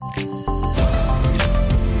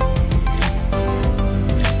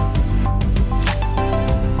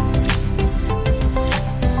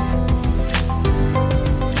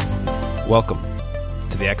Welcome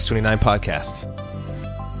to the Acts 29 podcast.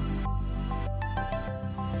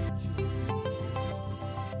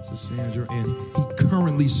 Sandra, and he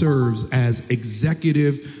currently serves as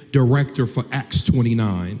executive director for Acts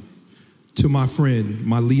 29. To my friend,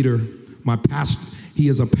 my leader, my pastor, he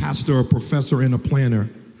is a pastor, a professor, and a planner.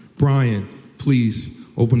 Brian, please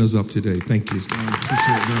open us up today. Thank you.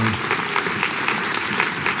 Appreciate it, Brian.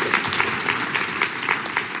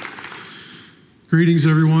 Greetings,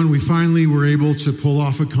 everyone. We finally were able to pull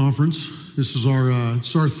off a conference. This is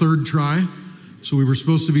our third try. So we were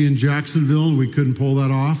supposed to be in Jacksonville, and we couldn't pull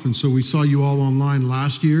that off. And so we saw you all online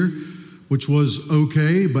last year, which was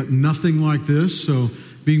okay, but nothing like this. So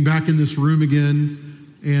being back in this room again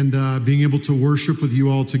and being able to worship with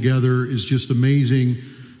you all together is just amazing.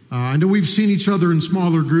 I know we've seen each other in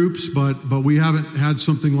smaller groups, but we haven't had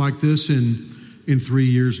something like this in 3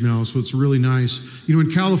 years now. So it's really nice. You know,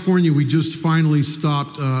 in California, we just finally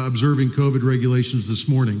stopped observing COVID regulations this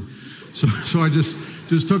morning. So I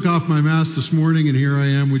just took off my mask this morning, and here I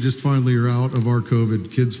am. We just finally are out of our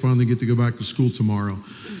COVID. Kids finally get to go back to school tomorrow.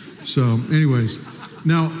 So anyways,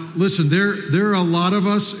 now listen, there are a lot of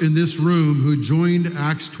us in this room who joined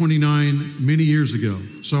Acts 29 many years ago.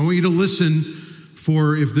 So I want you to listen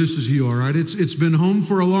for if this is you, all right? It's been home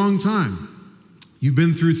for a long time. You've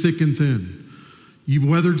been through thick and thin. You've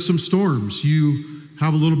weathered some storms. You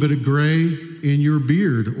have a little bit of gray in your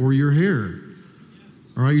beard or your hair.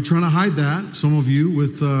 All right, you're trying to hide that, some of you,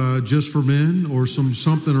 with Just for Men or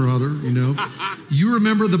something or other, you know. You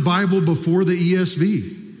remember the Bible before the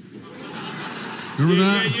ESV. Remember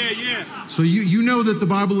that? Yeah. So you know that the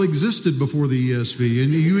Bible existed before the ESV,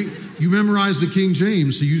 and you memorize the King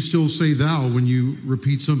James, so you still say thou when you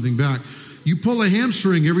repeat something back. You pull a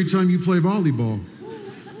hamstring every time you play volleyball.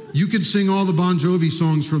 You can sing all the Bon Jovi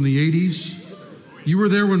songs from the 80s. You were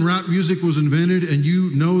there when rap music was invented, and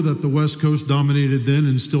you know that the West Coast dominated then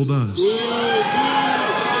and still does.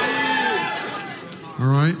 All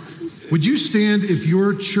right? Would you stand if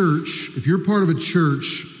you're part of a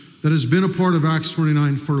church that has been a part of Acts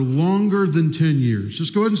 29 for longer than 10 years?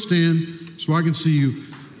 Just go ahead and stand so I can see you.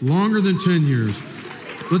 Longer than 10 years.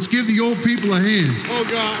 Let's give the old people a hand. Oh,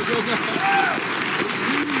 God.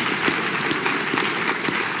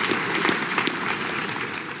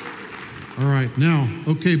 All right, now,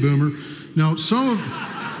 okay, Boomer. Now, some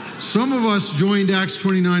of us joined Acts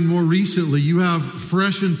 29 more recently. You have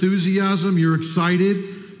fresh enthusiasm. You're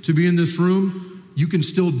excited to be in this room. You can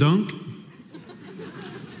still dunk.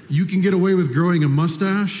 You can get away with growing a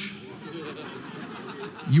mustache.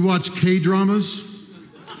 You watch K-dramas.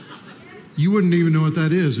 You wouldn't even know what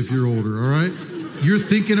that is if you're older, all right? You're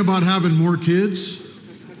thinking about having more kids,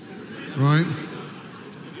 right?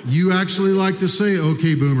 You actually like to say,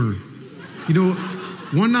 okay, Boomer. You know,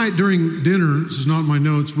 one night during dinner, this is not in my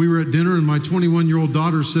notes, we were at dinner and my 21-year-old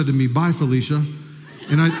daughter said to me, bye, Felicia.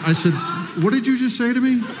 And I said, what did you just say to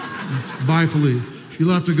me? Bye, Felicia.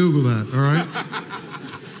 You'll have to Google that, all right?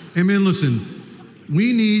 Amen, listen,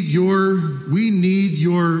 we need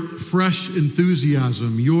your fresh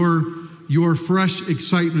enthusiasm, your fresh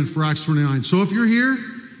excitement for Acts 29. So if you're here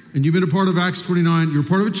and you've been a part of Acts 29, you're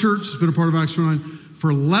part of a church that's been a part of Acts 29,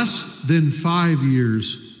 for less than 5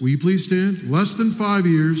 years. Will you please stand? Less than 5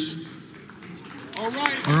 years. All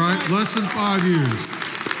right. Less than 5 years.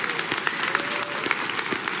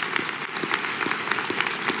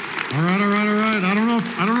 All right.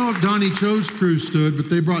 I don't know if Donnie Cho's crew stood, but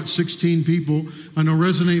they brought 16 people. I know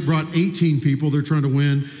Resonate brought 18 people. They're trying to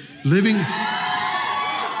win.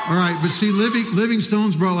 All right, but see, Living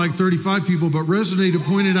Stones brought like 35 people, but Resonate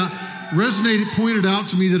pointed out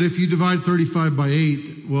to me that if you divide 35 by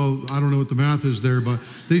 8, well, I don't know what the math is there, but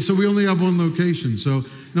they said we only have one location. So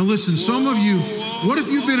now listen, some of you, what if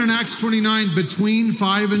you've been in Acts 29 between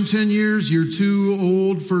 5 and 10 years? You're too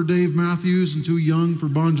old for Dave Matthews and too young for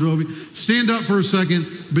Bon Jovi. Stand up for a second.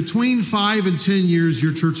 Between 5 and 10 years,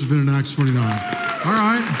 your church has been in Acts 29. All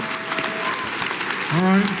right.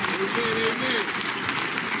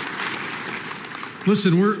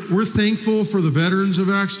 Listen, we're thankful for the veterans of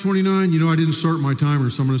Acts 29. You know, I didn't start my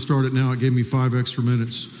timer, so I'm going to start it now. It gave me 5 extra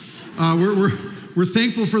minutes. We're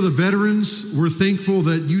thankful for the veterans. We're thankful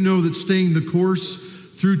that you know that staying the course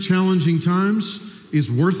through challenging times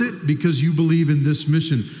is worth it because you believe in this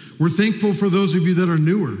mission. We're thankful for those of you that are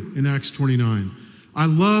newer in Acts 29. I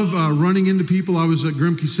love running into people. I was at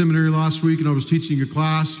Grimke Seminary last week, and I was teaching a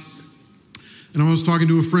class. And I was talking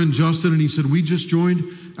to a friend, Justin, and he said, we just joined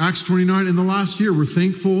Acts 29 in the last year. We're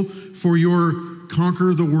thankful for your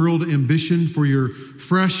conquer the world ambition, for your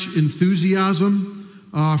fresh enthusiasm,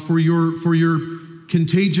 for your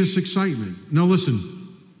contagious excitement. Now listen,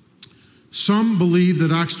 Some believe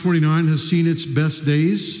that Acts 29 has seen its best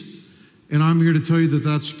days, and I'm here to tell you that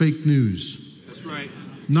that's fake news. That's right.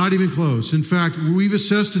 Not even close. In fact, we've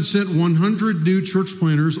assessed and sent 100 new church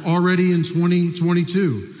planters already in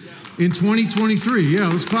 2022. In 2023, yeah,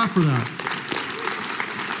 let's clap for that.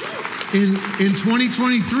 In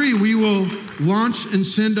 2023, we will launch and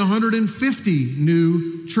send 150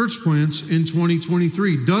 new church plants in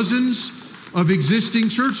 2023. Dozens of existing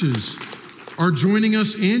churches are joining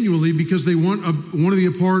us annually because they want to be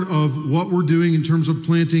a part of what we're doing in terms of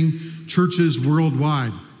planting churches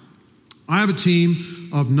worldwide. I have a team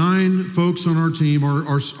of 9 folks on our team,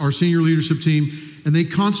 our senior leadership team, and they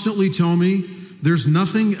constantly tell me there's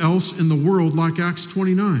nothing else in the world like Acts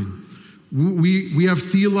 29. We have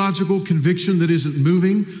theological conviction that isn't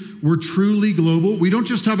moving. We're truly global. We don't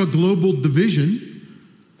just have a global division.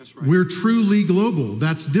 That's right. We're truly global.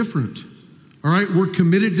 That's different. All right, we're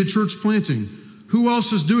committed to church planting. Who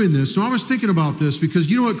else is doing this? So I was thinking about this because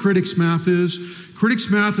you know what critics math is? Critics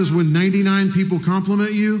math is when 99 people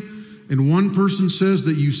compliment you and one person says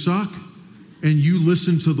that you suck and you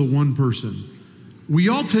listen to the one person. We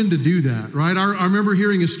all tend to do that, right? I remember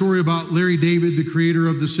hearing a story about Larry David, the creator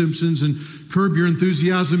of The Simpsons, and Curb Your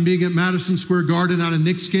Enthusiasm being at Madison Square Garden at a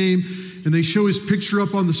Knicks game, and they show his picture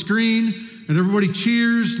up on the screen, and everybody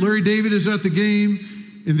cheers. Larry David is at the game,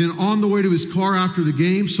 and then on the way to his car after the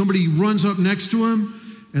game, somebody runs up next to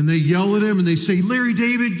him, and they yell at him, and they say, "Larry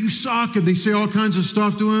David, you suck," and they say all kinds of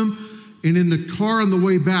stuff to him. And in the car on the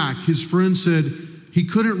way back, his friend said he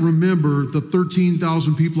couldn't remember the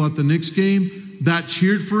 13,000 people at the Knicks game that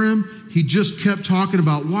cheered for him. He just kept talking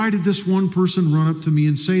about, why did this one person run up to me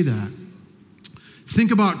and say that?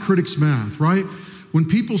 Think about critics' math, right? When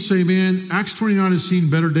people say, man, Acts 29 has seen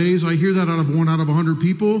better days, I hear that out of 1 out of 100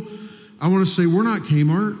 people. I want to say, we're not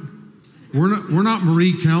Kmart. We're not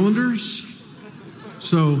Marie Callender's.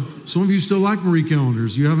 So some of you still like Marie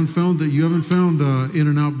Callender's. You haven't found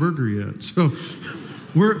In-N-Out Burger yet. So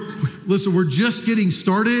we're just getting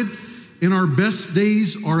started, and our best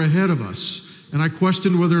days are ahead of us. And I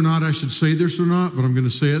question whether or not I should say this or not, but I'm going to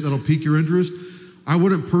say it. That'll pique your interest. I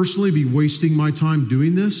wouldn't personally be wasting my time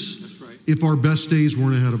doing this if our best days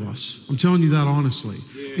weren't ahead of us. I'm telling you that honestly.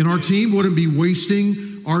 And our team wouldn't be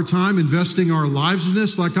wasting our time investing our lives in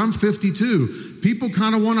this. Like, I'm 52. People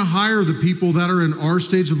kind of want to hire the people that are in our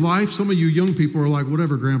stage of life. Some of you young people are like,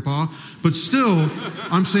 whatever, Grandpa. But still,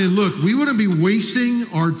 I'm saying, look, we wouldn't be wasting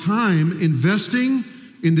our time investing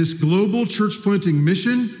in this global church planting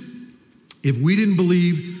mission if we didn't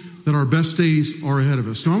believe that our best days are ahead of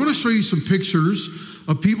us. Now, I want to show you some pictures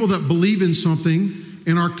of people that believe in something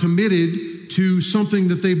and are committed to something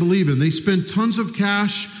that they believe in. They spend tons of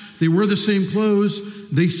cash. They wear the same clothes.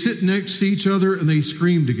 They sit next to each other and they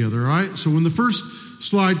scream together, all right? So when the first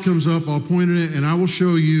slide comes up, I'll point at it and I will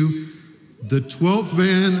show you the 12th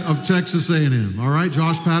man of Texas A&M, all right?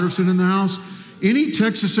 Josh Patterson in the house. Any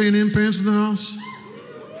Texas A&M fans in the house?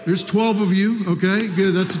 There's 12 of you, okay?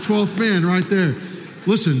 Good, that's the 12th man right there.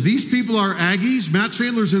 Listen, these people are Aggies. Matt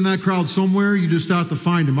Chandler's in that crowd somewhere. You just have to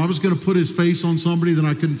find him. I was going to put his face on somebody, then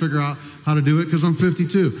I couldn't figure out how to do it because I'm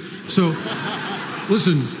 52. So,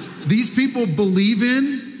 listen, these people believe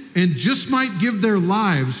in and just might give their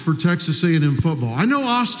lives for Texas A&M football. I know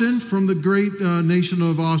Austin, from the great nation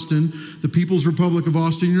of Austin, the People's Republic of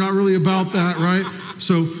Austin. You're not really about that, right?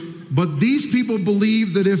 But these people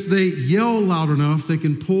believe that if they yell loud enough, they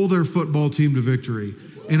can pull their football team to victory.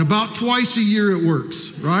 And about twice a year it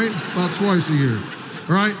works, right? About twice a year.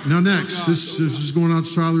 All right, now next. This is going out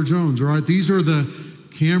to Tyler Jones, all right? These are the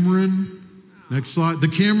Cameron, next slide, the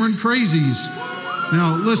Cameron Crazies.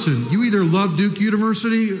 Now, listen, you either love Duke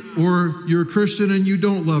University or you're a Christian and you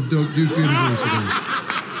don't love Duke University.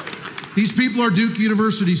 These people are Duke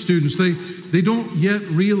University students. They don't yet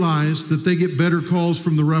realize that they get better calls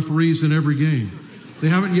from the referees in every game. They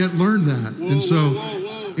haven't yet learned that.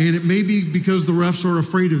 And it may be because the refs are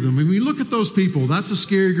afraid of them. I mean, look at those people. That's a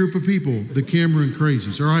scary group of people, the Cameron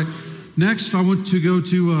Crazies, all right? Next, I want to go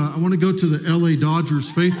to the LA Dodgers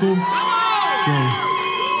faithful.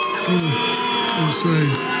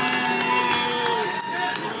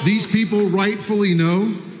 These people rightfully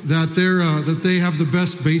know that they have the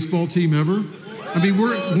best baseball team ever. I mean,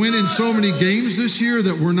 we're winning so many games this year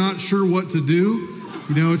that we're not sure what to do.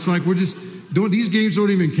 You know, it's like these games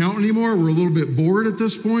don't even count anymore. We're a little bit bored at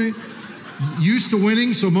this point. Used to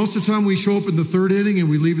winning, so most of the time we show up in the 3rd inning and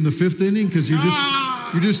we leave in the 5th inning because you're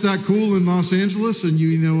just that cool in Los Angeles. And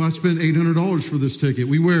you know, I spent $800 for this ticket.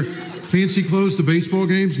 We wear fancy clothes to baseball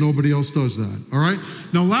games. Nobody else does that. All right.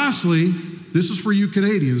 Now, lastly, this is for you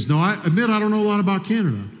Canadians. Now, I admit I don't know a lot about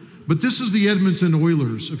Canada, but this is the Edmonton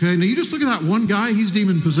Oilers, okay? Now you just look at that one guy, he's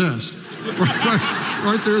demon-possessed.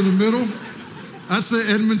 Right there in the middle. That's the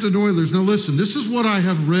Edmonton Oilers. Now listen, this is what I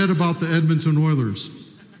have read about the Edmonton Oilers.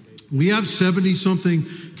 We have 70-something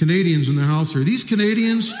Canadians in the house here. These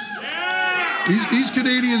Canadians, these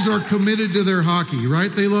Canadians are committed to their hockey, right?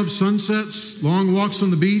 They love sunsets, long walks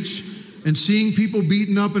on the beach, and seeing people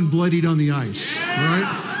beaten up and bloodied on the ice,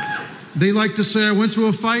 right? They like to say, I went to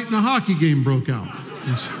a fight and a hockey game broke out.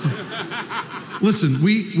 Listen,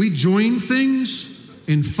 we join things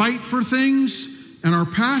and fight for things and are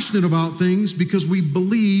passionate about things because we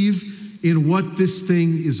believe in what this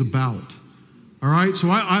thing is about. All right, so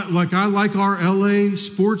I like our LA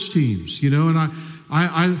sports teams, and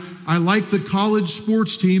I like the college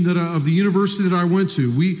sports team of the university that I went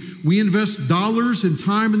to. We invest dollars and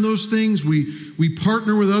time in those things. We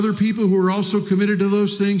partner with other people who are also committed to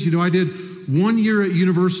those things. I did 1 year at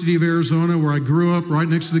University of Arizona where I grew up right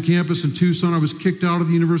next to the campus in Tucson. I was kicked out of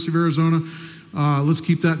the University of Arizona. Let's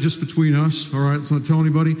keep that just between us, all right? Let's not tell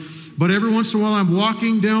anybody. But every once in a while, I'm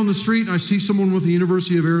walking down the street, and I see someone with a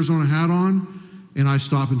University of Arizona hat on, and I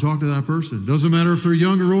stop and talk to that person. Doesn't matter if they're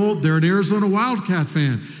young or old, they're an Arizona Wildcat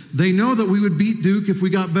fan. They know that we would beat Duke if we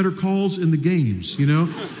got better calls in the games,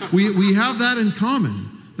 We have that in common.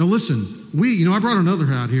 Now listen, I brought another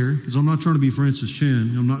hat here, because I'm not trying to be Francis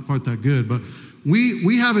Chan. I'm not quite that good, but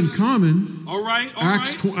we have in common... All right.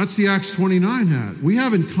 That's the Acts 29 hat. We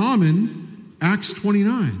have in common... Acts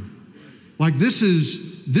 29. Like this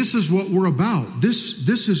is what we're about.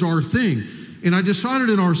 This is our thing. And I decided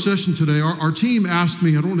in our session today, our team asked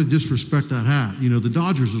me, I don't want to disrespect that hat. The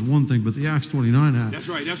Dodgers is one thing, but the Acts 29 hat. That's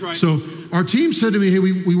right. So our team said to me, hey,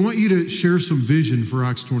 we want you to share some vision for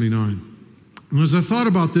Acts 29. And as I thought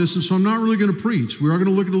about this, and so I'm not really going to preach. We are going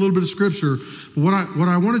to look at a little bit of scripture. But what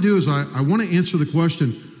I want to do is I want to answer the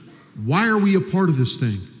question, why are we a part of this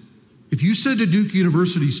thing? If you said to Duke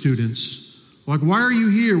University students, why are you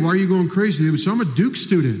here? Why are you going crazy? They would say, I'm a Duke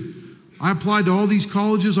student. I applied to all these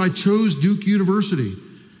colleges. I chose Duke University.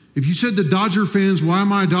 If you said to Dodger fans, why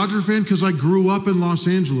am I a Dodger fan? Because I grew up in Los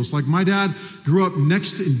Angeles. My dad grew up in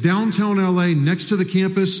downtown LA, next to the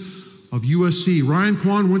campus of USC. Ryan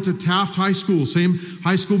Kwan went to Taft High School, same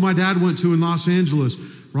high school my dad went to in Los Angeles.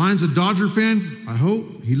 Ryan's a Dodger fan. I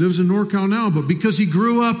hope. He lives in NorCal now, but because he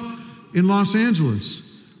grew up in Los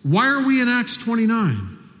Angeles. Why are we in Acts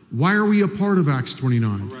 29? Why are we a part of Acts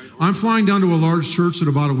 29? I'm flying down to a large church in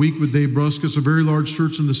about a week with Dave Bruskus, a very large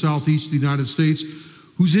church in the southeast of the United States,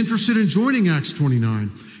 who's interested in joining Acts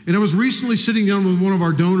 29. And I was recently sitting down with one of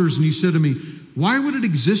our donors, and he said to me, why would an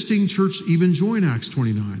existing church even join Acts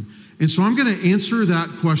 29? And so I'm going to answer that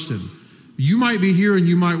question. You might be here and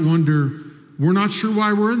you might wonder, we're not sure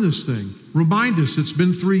why we're in this thing. Remind us, it's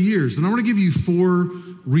been 3 years. And I want to give you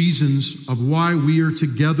 4 reasons of why we are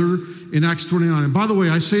together in Acts 29. And by the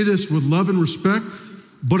way, I say this with love and respect,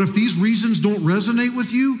 but if these reasons don't resonate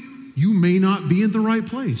with you, you may not be in the right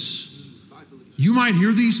place. You might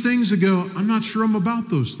hear these things and go, I'm not sure I'm about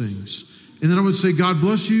those things. And then I would say, God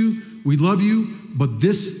bless you, we love you, but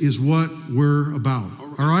this is what we're about.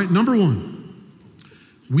 All right, number 1,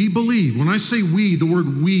 we believe. When I say we, the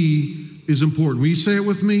word we is important. Will you say it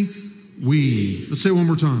with me? We. Let's say it one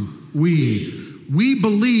more time. We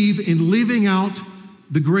believe in living out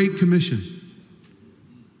the Great Commission.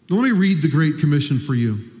 Let me read the Great Commission for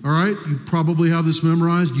you, all right? You probably have this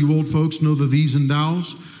memorized. You old folks know the these and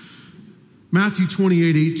thous. Matthew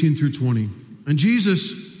 28, 18 through 20. And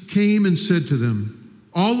Jesus came and said to them,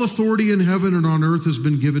 all authority in heaven and on earth has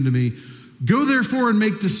been given to me. Go therefore and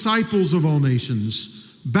make disciples of all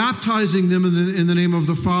nations, baptizing them in the name of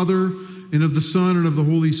the Father and of the Son and of the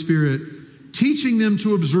Holy Spirit, teaching them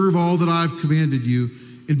to observe all that I have commanded you.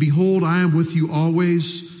 And behold, I am with you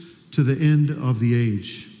always to the end of the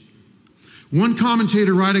age. One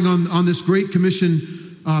commentator writing on this Great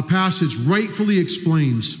Commission passage rightfully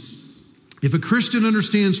explains, if a Christian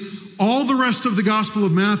understands all the rest of the Gospel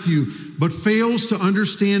of Matthew, but fails to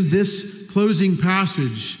understand this closing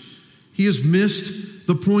passage, he has missed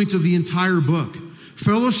the point of the entire book.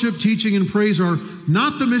 Fellowship, teaching, and praise are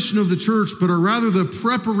not the mission of the church, but are rather the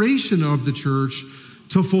preparation of the church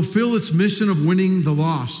to fulfill its mission of winning the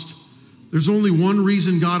lost. There's only one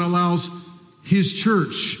reason God allows his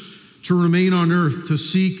church to remain on earth, to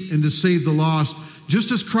seek and to save the lost, just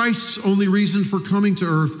as Christ's only reason for coming to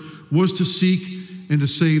earth was to seek and to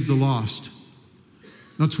save the lost.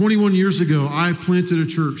 Now, 21 years ago, I planted a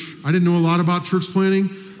church. I didn't know a lot about church planting.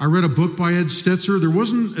 I read a book by Ed Stetzer. There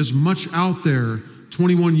wasn't as much out there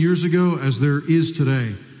 21 years ago as there is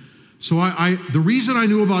today. So the reason I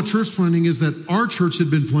knew about church planting is that our church had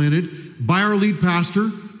been planted by our lead pastor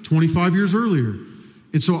 25 years earlier.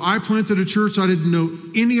 And so I planted a church. I didn't know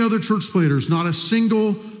any other church planters, not a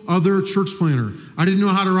single other church planter. I didn't know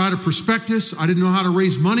how to write a prospectus. I didn't know how to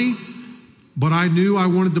raise money, but I knew I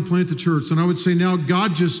wanted to plant a church. And I would say now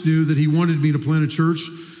God just knew that he wanted me to plant a church.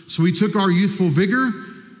 So he took our youthful vigor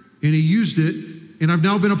and he used it. And I've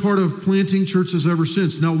now been a part of planting churches ever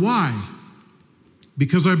since. Now, why?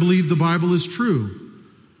 Because I believe the Bible is true.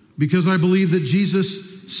 Because I believe that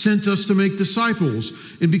Jesus sent us to make disciples.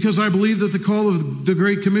 And because I believe that the call of the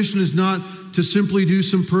Great Commission is not to simply do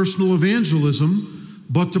some personal evangelism,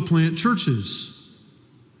 but to plant churches.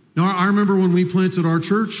 Now, I remember when we planted our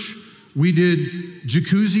church, we did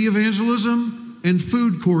jacuzzi evangelism and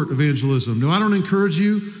food court evangelism. Now, I don't encourage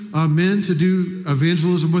you men to do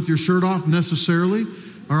evangelism with your shirt off necessarily,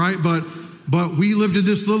 all right? But we lived in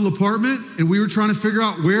this little apartment and we were trying to figure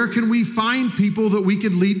out where can we find people that we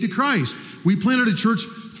could lead to Christ. We planted a church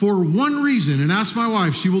for one reason, and ask my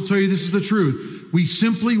wife, she will tell you this is the truth. We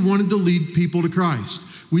simply wanted to lead people to Christ.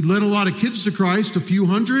 We'd led a lot of kids to Christ, a few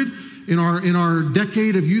hundred in our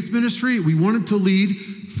decade of youth ministry. We wanted to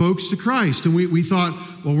lead folks to Christ. And we thought,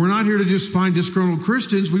 well, we're not here to just find disgruntled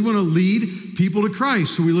Christians. We want to lead people to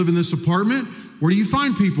Christ. So we live in this apartment. Where do you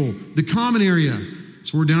find people? The common area.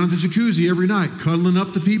 So we're down at the jacuzzi every night, cuddling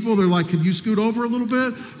up to people. They're like, can you scoot over a little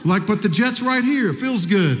bit? We're like, but the jet's right here. It feels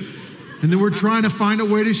good. And then we're trying to find a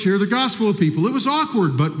way to share the gospel with people. It was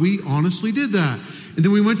awkward, but we honestly did that. And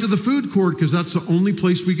then we went to the food court because that's the only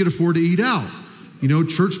place we could afford to eat out. You know,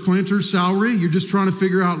 church planter's salary, you're just trying to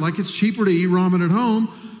figure out, like, it's cheaper to eat ramen at home,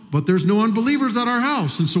 but there's no unbelievers at our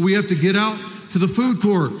house. And so we have to get out to the food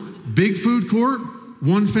court. Big food court,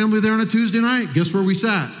 one family there on a Tuesday night. Guess where we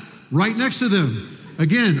sat? Right next to them.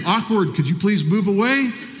 Again, awkward. Could you please move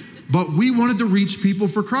away? But we wanted to reach people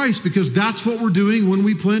for Christ because that's what we're doing when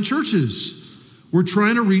we plant churches. We're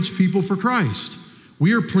trying to reach people for Christ.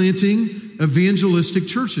 We are planting evangelistic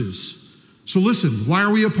churches. So listen, why are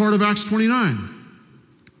we a part of Acts 29?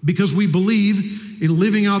 Because we believe in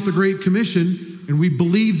living out the Great Commission, and we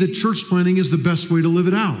believe that church planting is the best way to live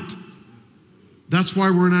it out. That's why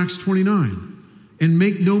we're in Acts 29. And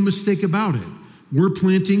make no mistake about it, we're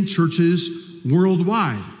planting churches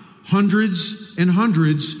worldwide. Hundreds and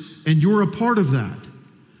hundreds, and you're a part of that.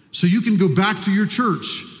 So you can go back to your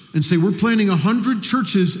church and say, we're planting 100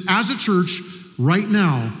 churches as a church right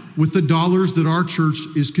now with the dollars that our church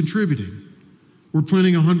is contributing. We're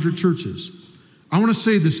planting 100 churches. I want to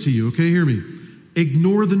say this to you, okay? Hear me.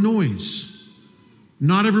 Ignore the noise.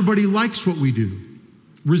 Not everybody likes what we do.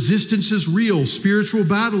 Resistance is real. Spiritual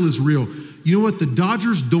battle is real. You know what? The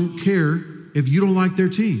Dodgers don't care if you don't like their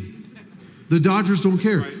team. The Dodgers don't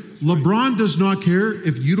care. That's right. LeBron does not care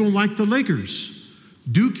if you don't like the Lakers.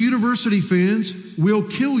 Duke University fans will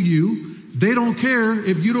kill you. They don't care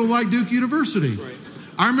if you don't like Duke University. Right.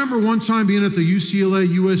 I remember one time being at the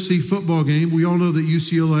UCLA-USC football game. We all know that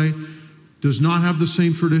UCLA does not have the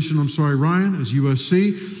same tradition, I'm sorry, Ryan, as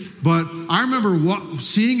USC. But I remember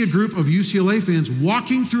seeing a group of UCLA fans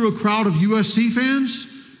walking through a crowd of USC fans,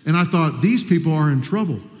 and I thought, these people are in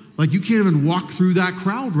trouble. Like, you can't even walk through that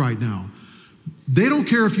crowd right now. They don't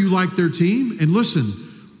care if you like their team. And listen,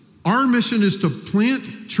 our mission is to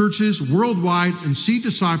plant churches worldwide and see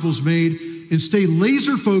disciples made and stay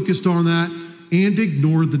laser focused on that and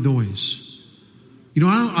ignore the noise. You know,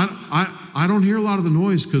 I don't hear a lot of the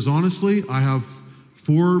noise because honestly, I have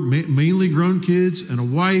 4 mainly grown kids and a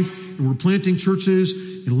wife, and we're planting churches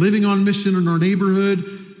and living on mission in our neighborhood.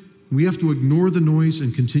 We have to ignore the noise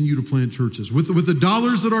and continue to plant churches. With the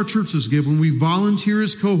dollars that our churches give, when we volunteer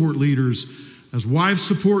as cohort leaders, as wife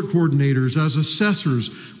support coordinators, as assessors,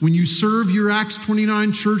 when you serve your Acts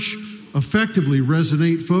 29 church effectively,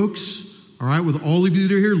 Resonate folks, all right, with all of you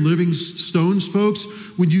that are here, Living Stones folks,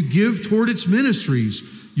 when you give toward its ministries,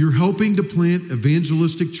 you're helping to plant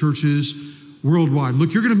evangelistic churches worldwide.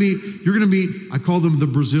 Look, you're going to meet, I call them the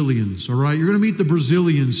Brazilians, all right? You're going to meet the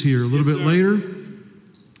Brazilians here a little bit later.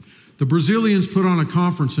 The Brazilians put on a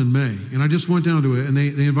conference in May, and I just went down to it, and they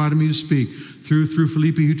invited me to speak through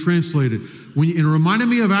Felipe, who translated. And it reminded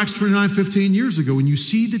me of Acts 29, 15 years ago. When you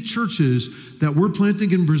see the churches that we're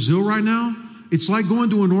planting in Brazil right now, it's like going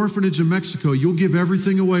to an orphanage in Mexico. You'll give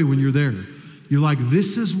everything away when you're there. You're like,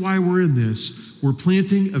 this is why we're in this. We're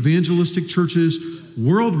planting evangelistic churches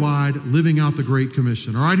worldwide, living out the Great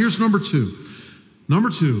Commission. All right, here's number 2. Number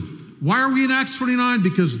 2, why are we in Acts 29?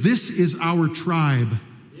 Because this is our tribe.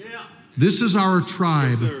 Yeah. This is our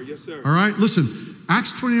tribe. Yes, sir. Yes, sir. All right, listen,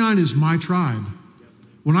 Acts 29 is my tribe.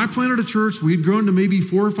 When I planted a church, we'd grown to maybe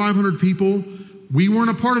 400 or 500 people. We weren't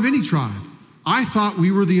a part of any tribe. I thought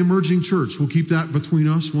we were the emerging church. We'll keep that between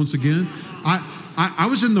us once again. I I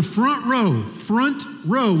was in the front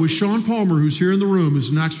row with Sean Palmer, who's here in the room, who's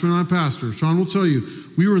an Acts 29 pastor. Sean will tell you,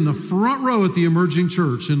 we were in the front row at the Emerging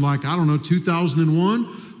Church in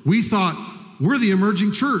 2001. We thought, we're the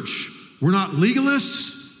Emerging Church. We're not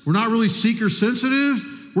legalists. We're not really seeker sensitive.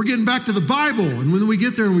 We're getting back to the Bible. And when we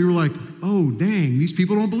get there and we were like, oh, dang, these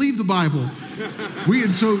people don't believe the Bible. Me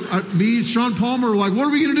and Sean Palmer were like, what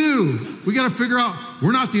are we going to do? We got to figure out,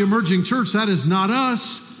 we're not the Emerging Church. That is not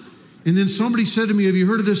us. And then somebody said to me, have you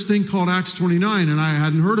heard of this thing called Acts 29? And I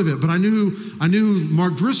hadn't heard of it, but I knew who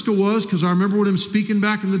Mark Driscoll was because I remember him speaking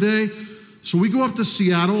back in the day. So we go up to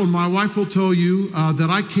Seattle, and my wife will tell you that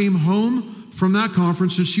I came home from that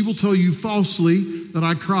conference, and she will tell you falsely that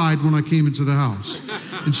I cried when I came into the house.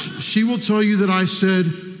 And she will tell you that I said,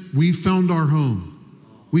 we found our home.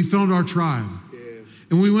 We found our tribe.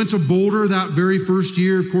 And we went to Boulder that very first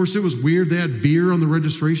year. Of course, it was weird. They had beer on the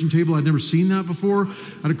registration table. I'd never seen that before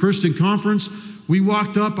at a Christian conference. We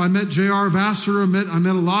walked up. I met J.R. Vassar. I met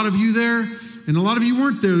a lot of you there. And a lot of you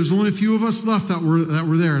weren't there. There's only a few of us left that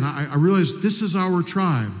were there. And I realized this is our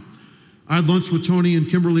tribe. I had lunch with Tony and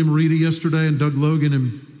Kimberly Marita yesterday and Doug Logan.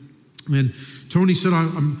 And Tony said,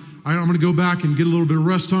 I'm going to go back and get a little bit of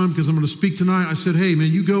rest time because I'm going to speak tonight. I said, hey,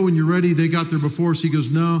 man, you go when you're ready. They got there before. So he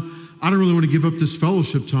goes, no, I don't really want to give up this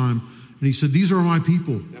fellowship time. And he said, these are my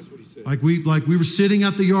people. That's what he said. Like we were sitting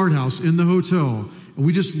at the Yard House in the hotel, and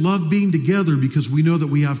we just love being together because we know that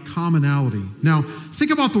we have commonality. Now, think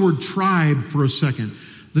about the word tribe for a second.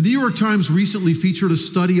 The New York Times recently featured a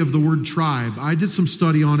study of the word tribe. I did some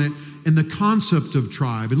study on it and the concept of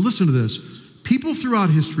tribe. And listen to this. People throughout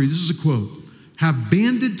history, this is a quote, have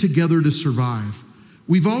banded together to survive.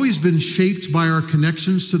 We've always been shaped by our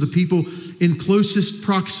connections to the people in closest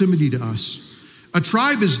proximity to us. A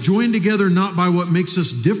tribe is joined together not by what makes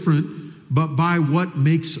us different, but by what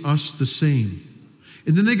makes us the same.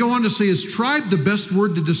 And then they go on to say, is tribe the best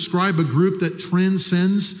word to describe a group that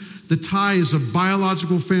transcends the ties of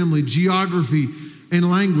biological family, geography, and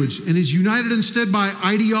language, and is united instead by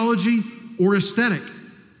ideology or aesthetic?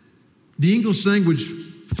 The English language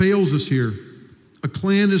fails us here. A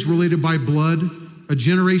clan is related by blood, a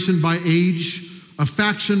generation by age, a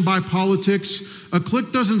faction by politics. A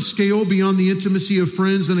clique doesn't scale beyond the intimacy of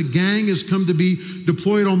friends, and a gang has come to be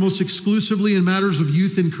deployed almost exclusively in matters of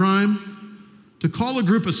youth and crime. To call a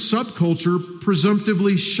group a subculture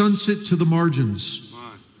presumptively shunts it to the margins.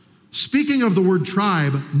 Speaking of the word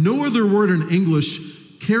tribe, no other word in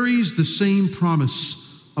English carries the same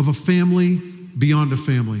promise of a family beyond a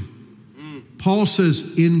family. Paul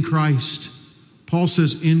says in Christ. Paul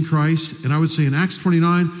says in Christ. And I would say in Acts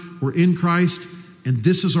 29, we're in Christ, and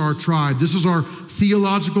this is our tribe. This is our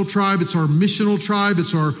theological tribe. It's our missional tribe.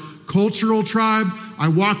 It's our cultural tribe. I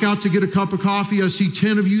walk out to get a cup of coffee. I see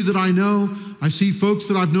 10 of you that I know. I see folks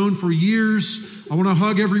that I've known for years. I want to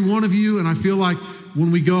hug every one of you. And I feel like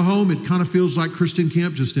when we go home, it kind of feels like Christian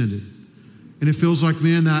camp just ended. And it feels like,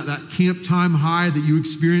 man, that camp time high that you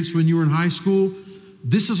experienced when you were in high school,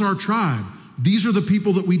 this is our tribe. These are the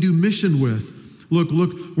people that we do mission with. Look,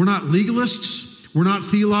 we're not legalists. We're not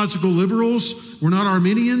theological liberals. We're not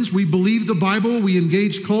Arminians. We believe the Bible. We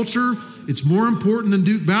engage culture. It's more important than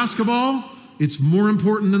Duke basketball. It's more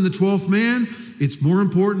important than the 12th man. It's more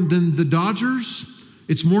important than the Dodgers.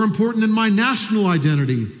 It's more important than my national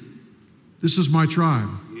identity. This is my tribe.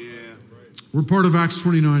 Yeah. We're part of Acts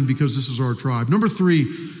 29 because this is our tribe. Number 3,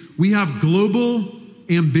 we have global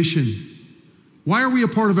ambition. Why are we a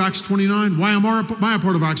part of Acts 29? Why am I a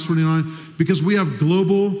part of Acts 29? Because we have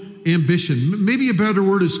global ambition. Maybe a better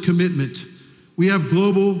word is commitment. We have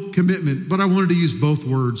global commitment, but I wanted to use both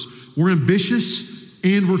words. We're ambitious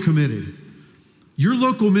and we're committed. Your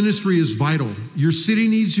local ministry is vital. Your city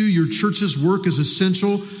needs you. Your church's work is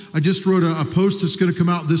essential. I just wrote a post that's going to come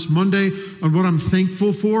out this Monday on what I'm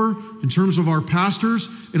thankful for in terms of our pastors.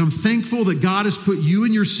 And I'm thankful that God has put you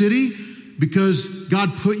in your city because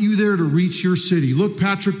God put you there to reach your city. Look,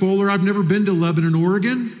 Patrick Bowler, I've never been to Lebanon,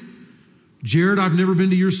 Oregon. Jared, I've never been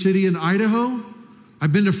to your city in Idaho.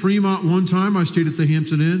 I've been to Fremont one time. I stayed at the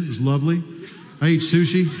Hampton Inn. It was lovely. I ate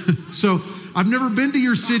sushi. So I've never been to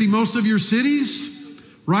your city, most of your cities,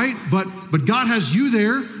 right? But God has you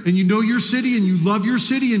there, and you know your city, and you love your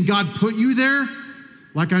city, and God put you there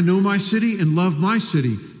like I know my city and love my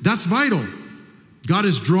city. That's vital. God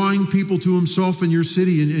is drawing people to himself in your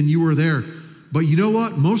city, and you are there. But you know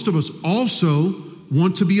what? Most of us also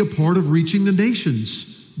want to be a part of reaching the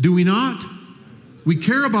nations. Do we not? We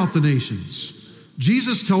care about the nations.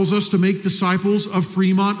 Jesus tells us to make disciples of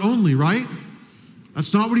Fremont only, right?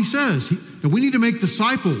 That's not what he says. And we need to make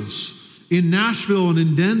disciples in Nashville and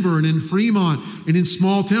in Denver and in Fremont and in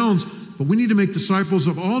small towns, but we need to make disciples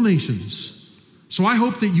of all nations. So I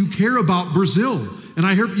hope that you care about Brazil, and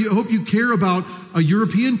I hope you care about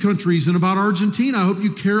European countries and about Argentina. I hope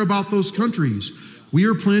you care about those countries. We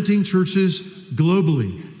are planting churches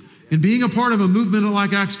globally. And being a part of a movement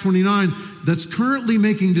like Acts 29 that's currently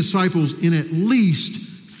making disciples in at least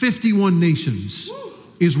 51 nations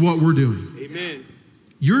is what we're doing. Amen.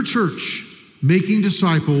 Your church making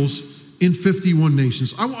disciples in 51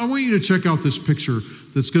 nations. I want you to check out this picture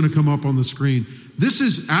that's going to come up on the screen. This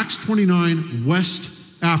is Acts 29 West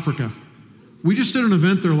Africa. We just did an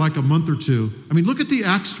event there like a month or two. I mean, look at the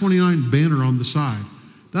Acts 29 banner on the side.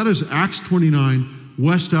 That is Acts 29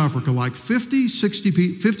 West Africa, like 50 or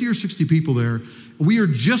 60 people there. We are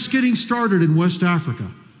just getting started in West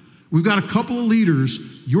Africa. We've got a couple of leaders.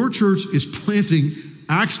 Your church is planting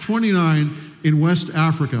Acts 29 in West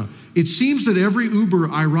Africa. It seems that every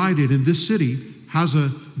Uber I ride in this city has a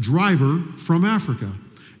driver from Africa.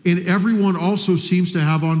 And everyone also seems to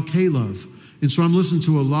have on K-Love. And so I'm listening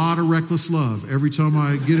to a lot of Reckless Love every time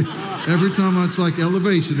I get in. Every time it's like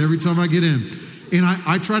elevation, every time I get in. And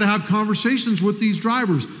I try to have conversations with these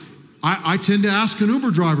drivers. I tend to ask an Uber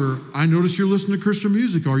driver, I notice you're listening to Christian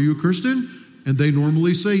music. Are you a Christian? And they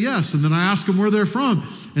normally say yes. And then I ask them where they're from.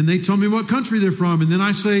 And they tell me what country they're from. And then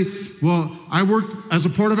I say, well, I work as a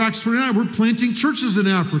part of Acts 29. We're planting churches in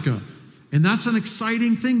Africa. And that's an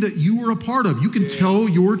exciting thing that you are a part of. You can tell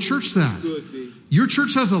your church that. Your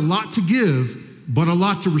church has a lot to give, but a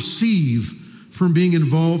lot to receive from being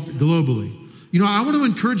involved globally. You know, I want to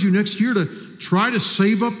encourage you next year to try to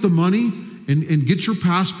save up the money and get your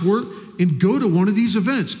passport and go to one of these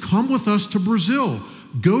events. Come with us to Brazil.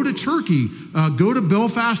 Go to Turkey. Go to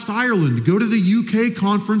Belfast, Ireland. Go to the UK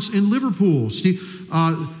conference in Liverpool.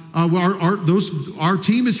 Our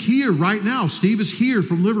team is here right now. Steve is here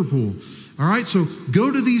from Liverpool. All right, so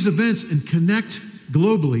go to these events and connect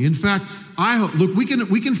globally. In fact, I hope, look, we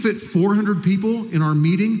can fit 400 people in our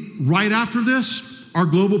meeting right after this, our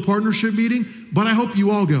global partnership meeting, but I hope you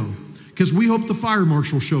all go because we hope the fire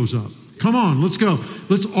marshal shows up. Come on, let's go.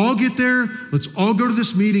 Let's all get there. Let's all go to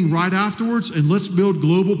this meeting right afterwards and let's build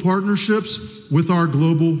global partnerships with our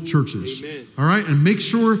global churches. Amen. All right, and make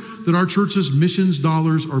sure that our church's missions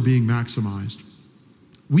dollars are being maximized.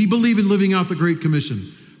 We believe in living out the Great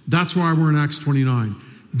Commission. That's why we're in Acts 29.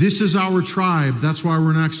 This is our tribe. That's why we're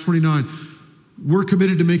in Acts 29. We're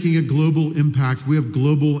committed to making a global impact. We have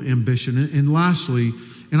global ambition. And lastly,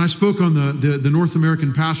 and I spoke on the North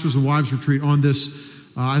American Pastors and Wives Retreat on this,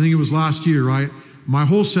 I think it was last year, right? My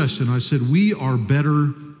whole session, I said, we are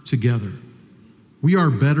better together. We are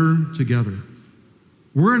better together.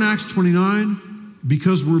 We're in Acts 29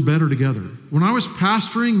 because we're better together. When I was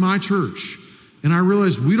pastoring my church, and I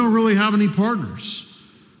realized we don't really have any partners.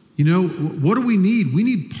 You know, what do we need? We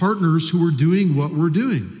need partners who are doing what we're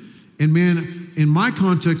doing. And man, in my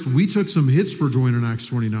context, we took some hits for joining Acts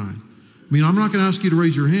 29. I mean, I'm not going to ask you to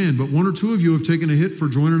raise your hand, but one or two of you have taken a hit for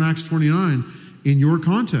joining Acts 29 in your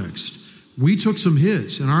context. We took some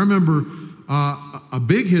hits. And I remember a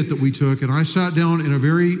big hit that we took, and I sat down in a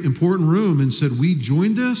very important room and said, we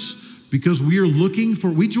joined this because we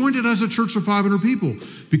joined it as a church of 500 people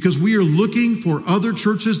because we are looking for other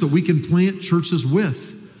churches that we can plant churches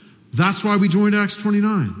with. That's why we joined Acts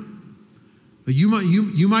 29. You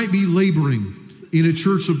might be laboring in a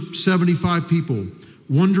church of 75 people,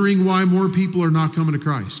 wondering why more people are not coming to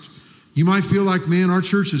Christ. You might feel like, man, our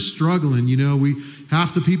church is struggling. You know,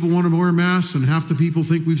 half the people want to wear masks, and half the people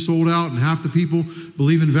think we've sold out, and half the people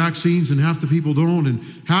believe in vaccines, and half the people don't, and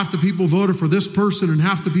half the people voted for this person, and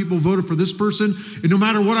half the people voted for this person. And no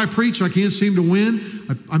matter what I preach, I can't seem to win.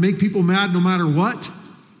 I make people mad no matter what.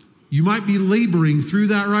 You might be laboring through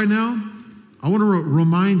that right now. I want to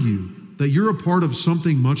remind you that you're a part of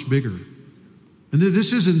something much bigger. And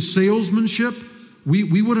this isn't salesmanship.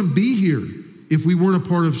 We wouldn't be here if we weren't a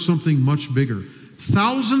part of something much bigger.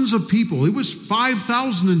 Thousands of people, it was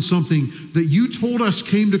 5,000 and something that you told us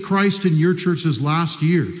came to Christ in your churches last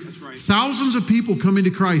year. That's right. Thousands of people coming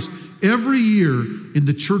to Christ every year in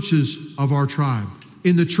the churches of our tribe,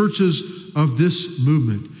 in the churches of this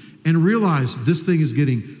movement. And realize this thing is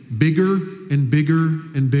getting bigger and bigger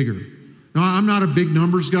and bigger. Now, I'm not a big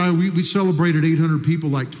numbers guy. We celebrated 800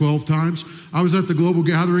 people like 12 times. I was at the global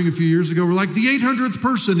gathering a few years ago. We're like the 800th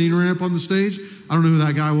person. He ran up on the stage. I don't know who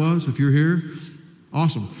that guy was. If you're here,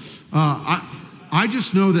 awesome. I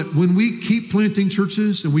just know that when we keep planting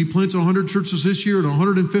churches, and we plant 100 churches this year and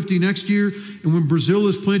 150 next year, and when Brazil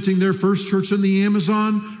is planting their first church in the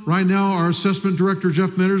Amazon, right now our assessment director,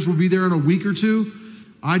 Jeff Metters, will be there in a week or two.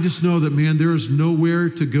 I just know that, man, there is nowhere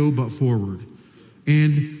to go but forward.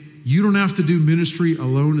 And you don't have to do ministry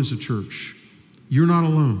alone as a church. You're not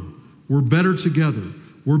alone. We're better together.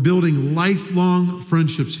 We're building lifelong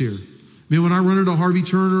friendships here. Man, when I run into Harvey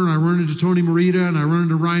Turner and I run into Tony Morita and I run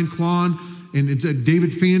into Ryan Kwan and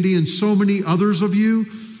David Fandy and so many others of you,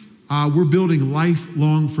 we're building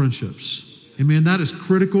lifelong friendships. And man, that is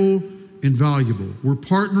critical and valuable. We're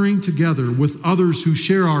partnering together with others who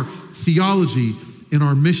share our theology and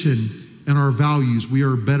our mission and our values. We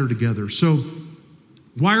are better together. So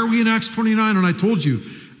why are we in Acts 29? And I told you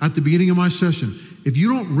at the beginning of my session, if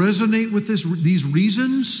you don't resonate with these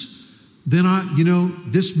reasons, then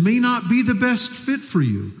this may not be the best fit for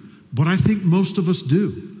you. But I think most of us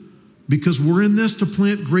do, because we're in this to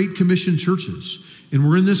plant Great Commission churches. And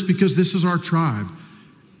we're in this because this is our tribe.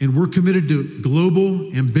 And we're committed to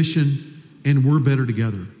global ambition, and we're better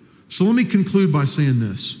together. So let me conclude by saying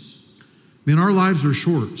this. Man, our lives are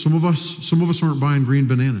short. Some of us aren't buying green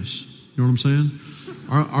bananas. You know what I'm saying?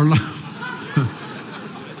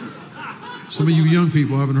 Some of you young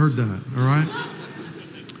people haven't heard that, all right?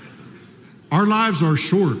 Our lives are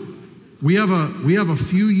short. We have a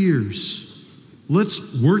few years.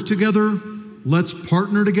 Let's work together. Let's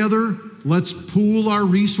partner together. Let's pool our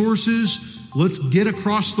resources. Let's get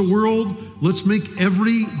across the world. Let's make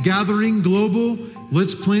every gathering global.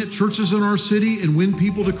 Let's plant churches in our city and win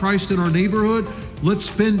people to Christ in our neighborhood. Let's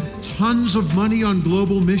spend tons of money on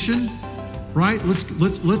global mission, right? Let's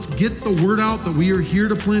get the word out that we are here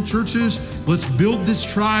to plant churches. Let's build this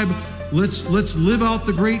tribe. Let's live out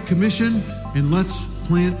the Great Commission, and let's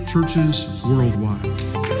plant churches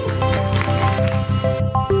worldwide.